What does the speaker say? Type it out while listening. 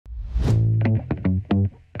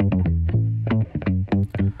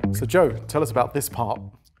So Joe, tell us about this part.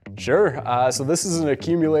 Sure. So this is an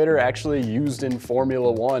accumulator actually used in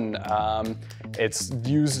Formula One. It's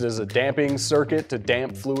used as a damping circuit to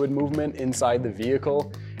damp fluid movement inside the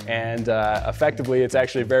vehicle. And effectively, it's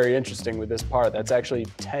actually very interesting with this part. That's actually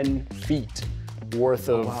 10 feet worth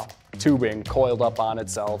of tubing coiled up on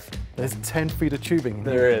itself. There's 10 feet of tubing.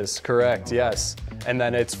 There is, correct, yes. And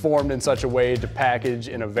then it's formed in such a way to package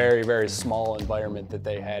in a very, very small environment that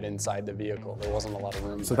they had inside the vehicle. There wasn't a lot of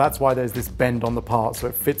room. So that's why there's this bend on the part, so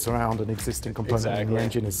it fits around an existing component and Exactly. the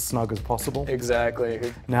engine is snug as possible.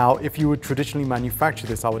 Exactly. Now, if you would traditionally manufacture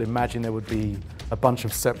this, I would imagine there would be a bunch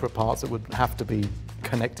of separate parts that would have to be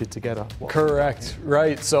connected together. Correct,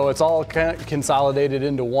 right. So it's all consolidated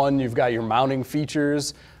into one. You've got your mounting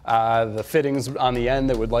features, the fittings on the end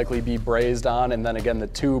that would likely be brazed on, and then again the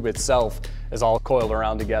tube itself is all coiled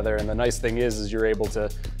around together. And the nice thing is you're able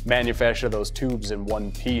to manufacture those tubes in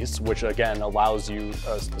one piece, which again allows you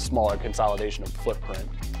a smaller consolidation of footprint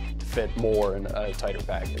to fit more in a tighter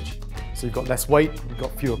package. So you've got less weight, you've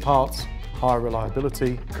got fewer parts, higher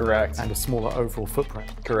reliability. Correct. And a smaller overall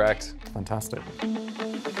footprint. Correct. Fantastic.